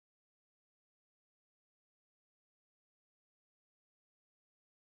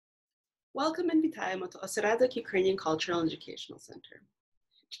Welcome and witamy to Oseredok Ukrainian Cultural and Educational Center.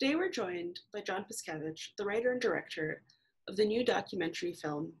 Today we're joined by John Paskievich, the writer and director of the new documentary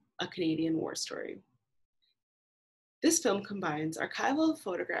film, A Canadian War Story. This film combines archival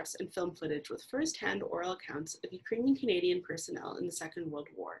photographs and film footage with first-hand oral accounts of Ukrainian Canadian personnel in the Second World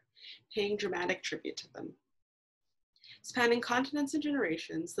War, paying dramatic tribute to them. Spanning continents and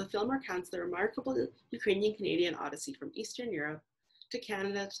generations, the film recounts the remarkable Ukrainian Canadian odyssey from Eastern Europe to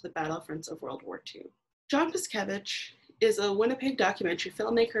Canada to the battlefronts of World War II. John Paskievich is a Winnipeg documentary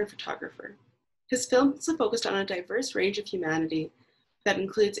filmmaker and photographer. His films have focused on a diverse range of humanity that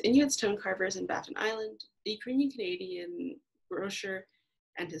includes Inuit stone carvers in Baffin Island, the Ukrainian Canadian grocer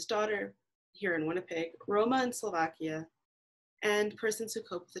and his daughter here in Winnipeg, Roma in Slovakia, and persons who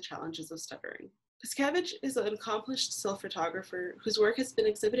cope with the challenges of stuttering. Paskievich is an accomplished still photographer whose work has been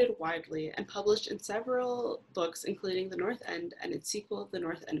exhibited widely and published in several books, including The North End and its sequel, The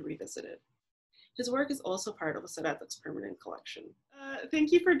North End Revisited. His work is also part of Oseredok's permanent collection.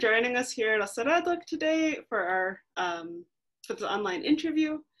 Thank you for joining us here at Oseredok today for the online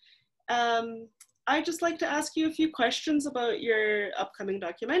interview. I'd just like to ask you a few questions about your upcoming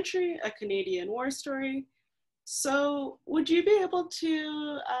documentary, A Canadian War Story. So would you be able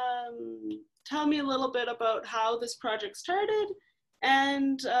to tell me a little bit about how this project started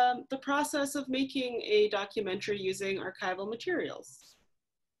and the process of making a documentary using archival materials?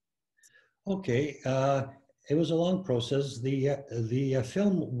 Okay, it was a long process. The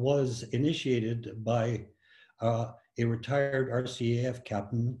film was initiated by a retired RCAF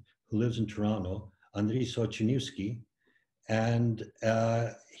captain who lives in Toronto, Andriy Sochinewski, and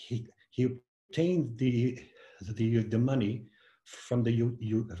he obtained the money from the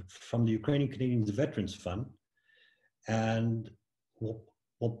Ukrainian Canadian Veterans Fund, and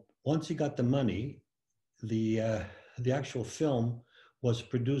once he got the money, the actual film was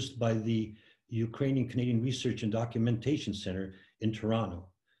produced by the Ukrainian Canadian Research and Documentation Center in Toronto.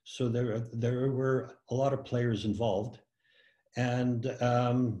 So there were a lot of players involved, and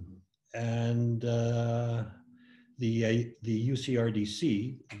the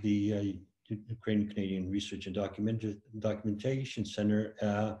UCRDC, the Ukrainian Canadian Research and Documentation Center,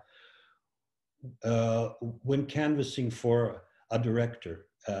 when canvassing for a director,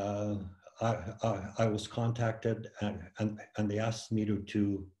 I was contacted and they asked me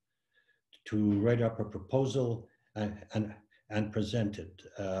to write up a proposal and present it.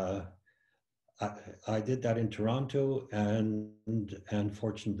 I did that in Toronto, and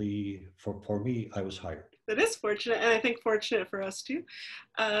fortunately for me, I was hired. That is fortunate, and I think fortunate for us too.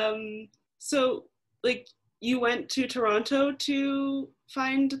 So, like, you went to Toronto to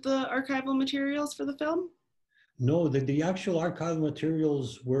find the archival materials for the film? No, the actual archival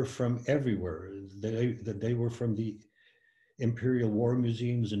materials were from everywhere. They were from the Imperial War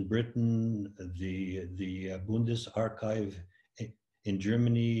Museums in Britain, the Bundesarchiv in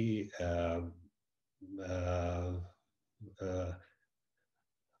Germany, a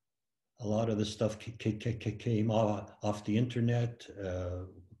lot of the stuff came off the internet.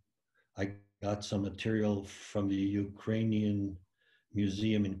 I got some material from the Ukrainian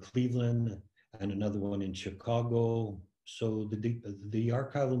Museum in Cleveland and another one in Chicago. So the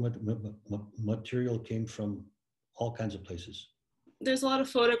archival material came from all kinds of places. There's a lot of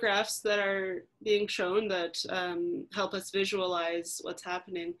photographs that are being shown that help us visualize what's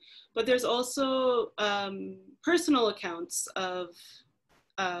happening, but there's also personal accounts of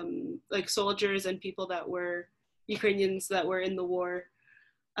like soldiers and people that were Ukrainians that were in the war.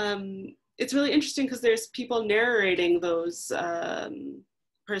 It's really interesting because there's people narrating those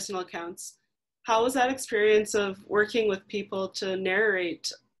personal accounts. How was that experience of working with people to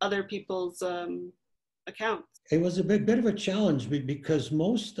narrate other people's accounts? It was a bit of a challenge because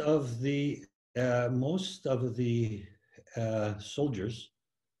most of the soldiers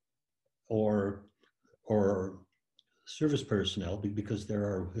or service personnel, because there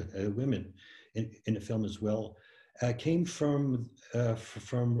are women in the film as well, came from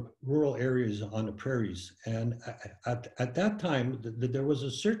rural areas on the prairies, and at that time there was a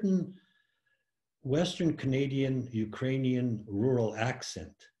certain Western Canadian Ukrainian rural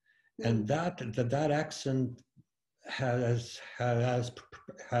accent, and that accent has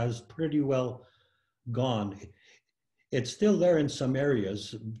pretty well gone. It's still there in some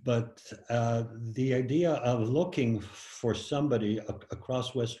areas, but the idea of looking for somebody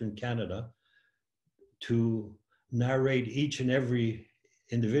across Western Canada to narrate each and every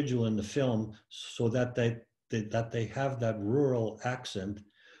individual in the film so that they have that rural accent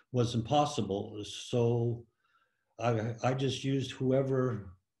was impossible. So I just used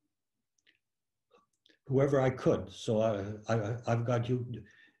whoever I could. So I've got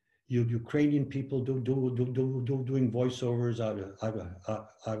Ukrainian people doing voiceovers.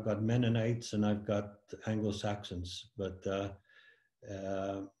 I've got Mennonites and I've got Anglo-Saxons, but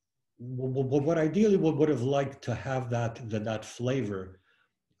what ideally would have liked to have that flavor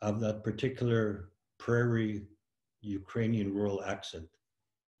of that particular prairie Ukrainian rural accent,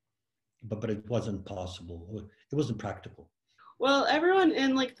 but it wasn't possible. It wasn't practical. Well, everyone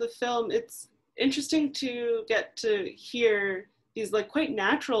in like the film, it's interesting to get to hear these like quite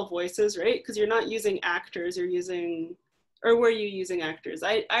natural voices, right? Because you're not using actors, you're using, or were you using actors?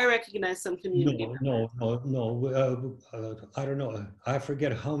 I recognize some community members. No. I don't know. I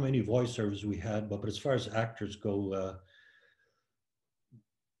forget how many voiceovers we had, but as far as actors go,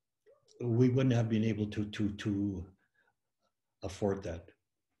 we wouldn't have been able to afford that.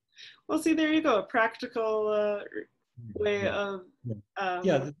 Well, see, there you go, a practical way Yeah. of.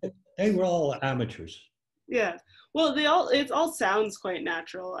 Yeah, they were all amateurs. Yeah. Well, it all sounds quite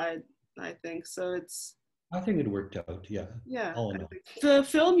natural. I think so. It's. I think it worked out. Yeah. Yeah. All in all. The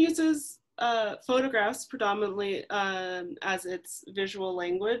film uses photographs predominantly as its visual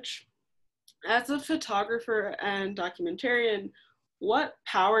language. As a photographer and documentarian, what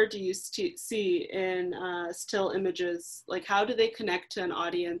power do you see in still images? Like, how do they connect to an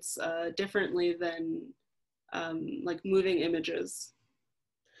audience differently than like moving images?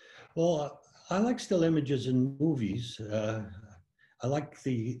 Well, I like still images in movies. I like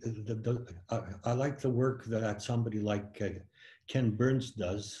I like the work that somebody like Ken Burns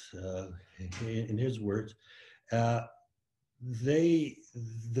does. In his words,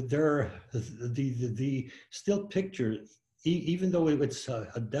 they're the still picture, even though it's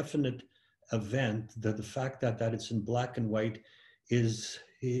a definite event, that the fact that it's in black and white is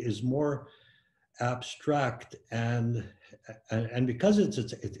more abstract, and because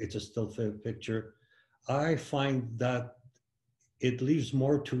it's a still picture, I find that it leaves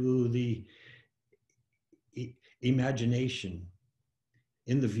more to the imagination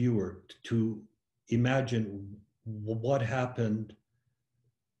in the viewer to imagine what happened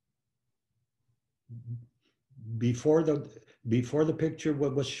before the picture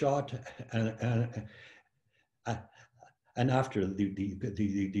was shot, and after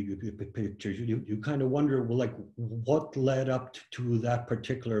the pictures. You kind of wonder, well, like, what led up to that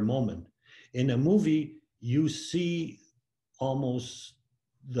particular moment. In a movie, you see almost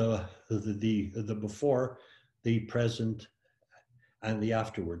the before, the present, and the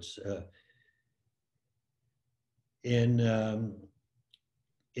afterwards. In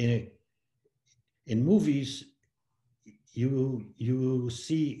movies, you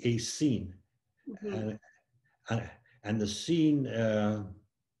see a scene, Mm-hmm. and the scene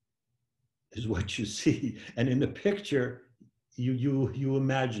is what you see, and in the picture, you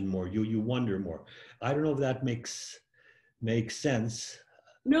imagine more, you wonder more. I don't know if that makes sense.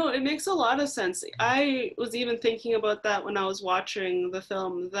 No, it makes a lot of sense. I was even thinking about that when I was watching the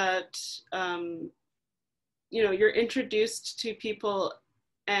film, that you're introduced to people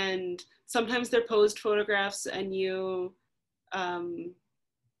and sometimes they're posed photographs and you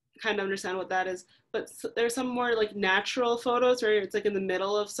kind of understand what that is, but there's some more like natural photos where it's like in the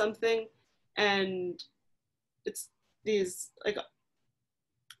middle of something and it's these like,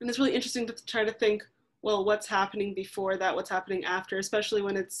 and it's really interesting to try to think, well, what's happening before that, what's happening after, especially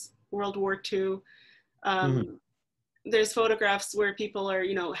when it's World War II. Mm-hmm. There's photographs where people are,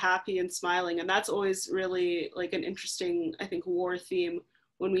 happy and smiling, and that's always really like an interesting, I think, war theme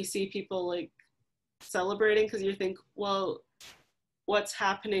when we see people like celebrating, because you think, well, what's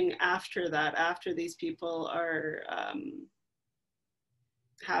happening after that, after these people are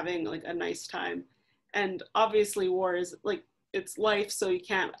having like a nice time. And obviously war is like, it's life, so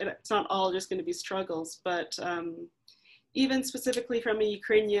it's not all just going to be struggles, but even specifically from a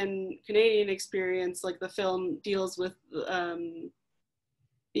Ukrainian Canadian experience, like the film deals with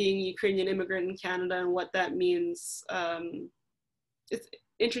being a Ukrainian immigrant in Canada and what that means. It's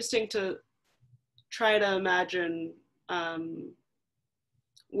interesting to try to imagine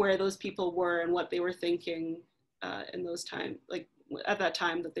where those people were and what they were thinking in those times, like at that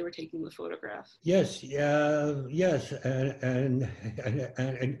time that they were taking the photograph. Yes, yes, and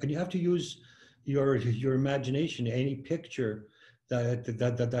you have to use your imagination. Any picture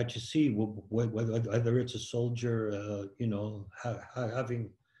that you see, whether it's a soldier, having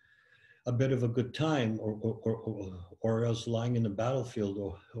a bit of a good time, or else lying in the battlefield,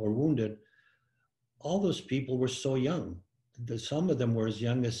 or wounded. All those people were so young. Some of them were as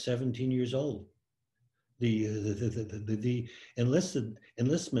young as 17 years old. The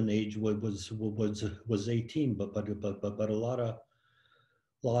enlistment age was 18, but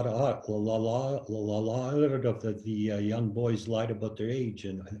a lot of the young boys lied about their age,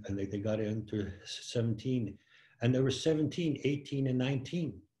 and they got into 17, and they were 17, 18, and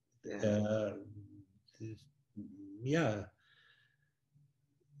 19. Yeah. Uh, yeah,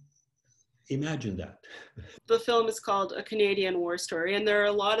 imagine that. The film is called A Canadian War Story, and there are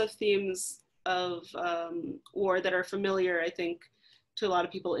a lot of themes of war that are familiar, I think, to a lot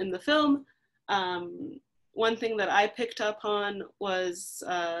of people in the film. One thing that I picked up on was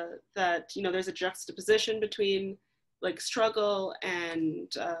that, you know, there's a juxtaposition between like struggle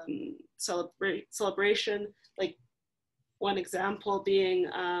and celebration. Like one example being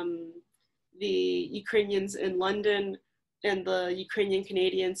the Ukrainians in London and the Ukrainian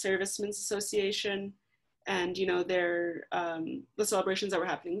Canadian Servicemen's Association, and you know their the celebrations that were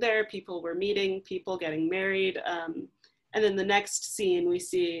happening there. People were meeting, people getting married, and then the next scene we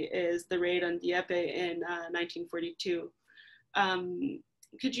see is the raid on Dieppe in 1942.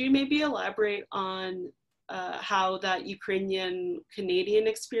 Could you maybe elaborate on how that Ukrainian Canadian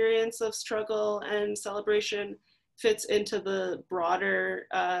experience of struggle and celebration fits into the broader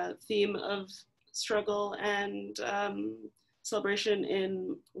theme of struggle and celebration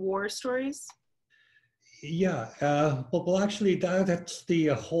in war stories? Yeah, well, actually, that's the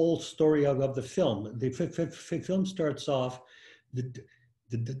whole story of the film. The film starts off the,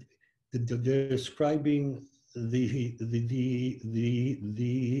 describing the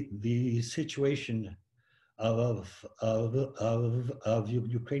situation of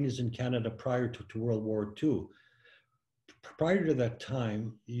Ukrainians in Canada prior to World War II. Prior to that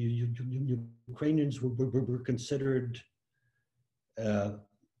time, Ukrainians were considered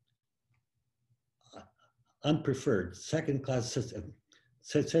unpreferred, second-class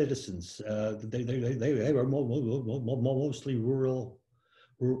citizens. They were mostly rural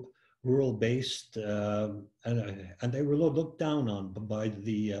based, and they were looked down on by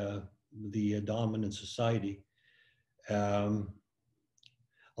the dominant society. A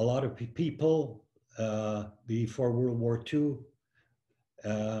lot of people before World War II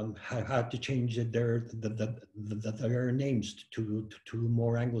had to change their names to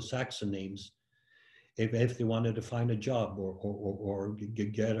more Anglo-Saxon names if they wanted to find a job or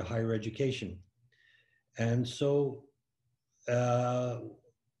get a higher education. And so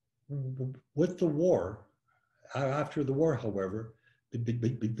with the war, after the war, however,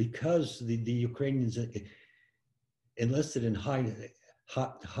 because the Ukrainians enlisted in high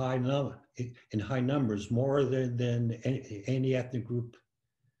numbers, more than any ethnic group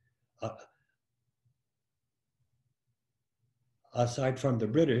aside from the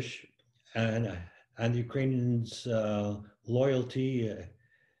British, and the Ukrainians' loyalty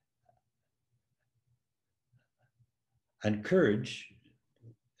and courage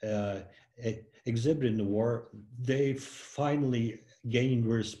exhibited in the war, they finally gained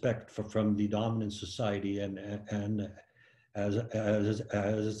respect from the dominant society, and as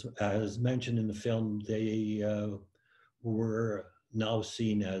mentioned in the film, they were now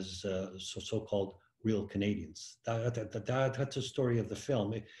seen as so-called real Canadians. That's a story of the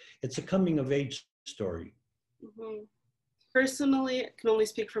film. It's a coming of age story. Mm-hmm. Personally, I can only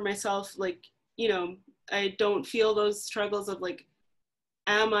speak for myself. Like, you know, I don't feel those struggles of like,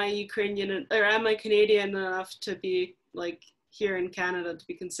 am I Ukrainian or am I Canadian enough to be like here in Canada, to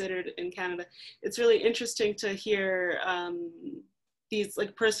be considered in Canada. It's really interesting to hear these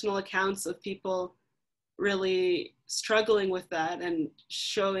like personal accounts of people really struggling with that and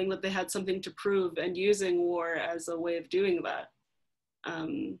showing that they had something to prove and using war as a way of doing that.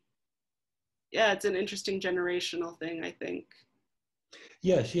 Yeah, it's an interesting generational thing, I think.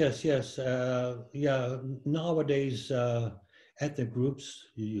 Yes. Yeah, nowadays, ethnic groups,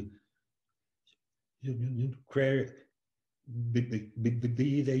 you create,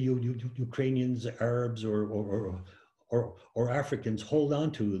 be they Ukrainians, Arabs, or Africans, hold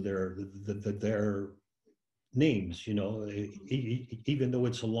on to their names. You know, even though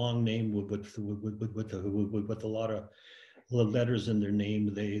it's a long name with a lot of letters in their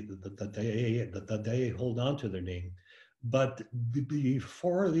name, they hold on to their name. But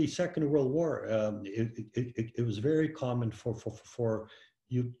before the Second World War, it was very common for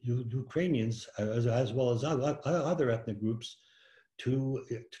Ukrainians, as well as other ethnic groups, to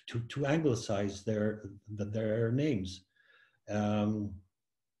anglicize their names.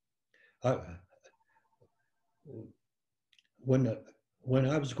 When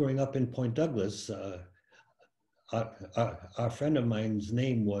I was growing up in Point Douglas, a friend of mine's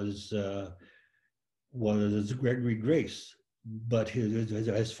name was Gregory Grace, but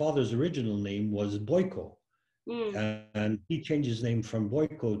his father's original name was Boyko. And he changed his name from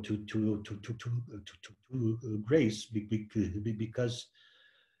Boyko to Grace because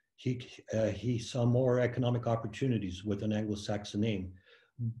he saw more economic opportunities with an Anglo-Saxon name.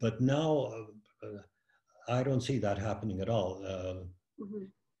 But now I don't see that happening at all. Mm-hmm.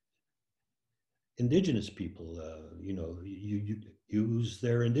 Indigenous people, you use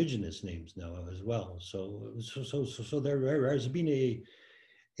their indigenous names now as well. So there has been a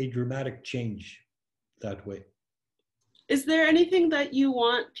dramatic change that way. Is there anything that you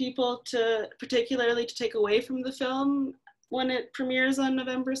want people to particularly to take away from the film when it premieres on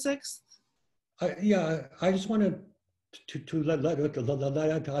November 6th? I just want to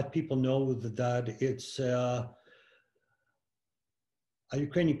let people know that it's a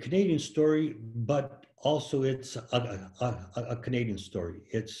Ukrainian Canadian story, but also it's a Canadian story.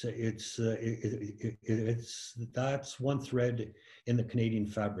 That's one thread in the Canadian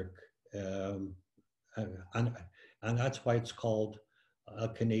fabric, and that's why it's called a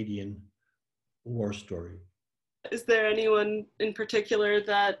Canadian war story. Is there anyone in particular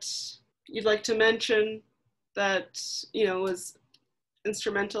that you'd like to mention that was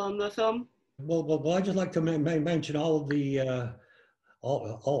instrumental in the film? Well, I'd just like to mention all of the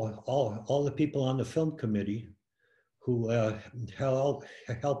all the people on the film committee who helped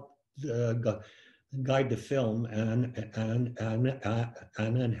guide the film and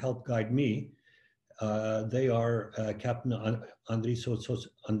then help guide me. They are Captain Andriy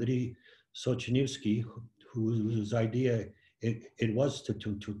Sochinivsky, whose idea it was to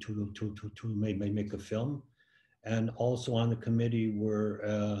make a film, and also on the committee were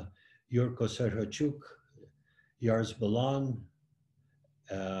Yurko Serhachuk, Yars Balan,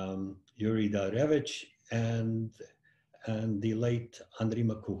 Yuri Darevich, and the late Andriy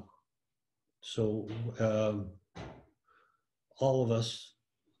Maku. So all of us,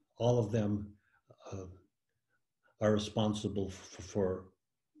 all of them, are responsible for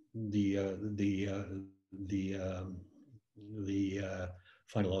the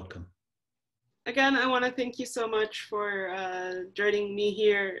final outcome. Again, I want to thank you so much for joining me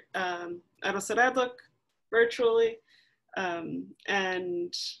here at Oseredok virtually,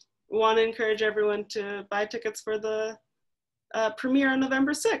 and want to encourage everyone to buy tickets for the premiere on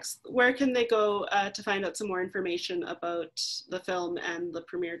November 6th. Where can they go to find out some more information about the film and the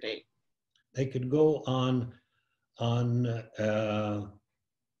premiere date? They could go on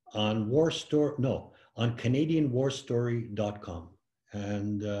canadianwarstory.com,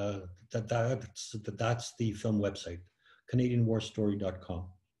 and that's the film website, canadianwarstory.com.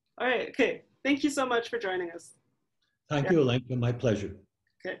 All right. Okay. Thank you so much for joining us. Thank you, Alenka. My pleasure.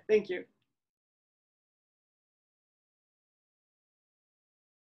 Okay. Thank you.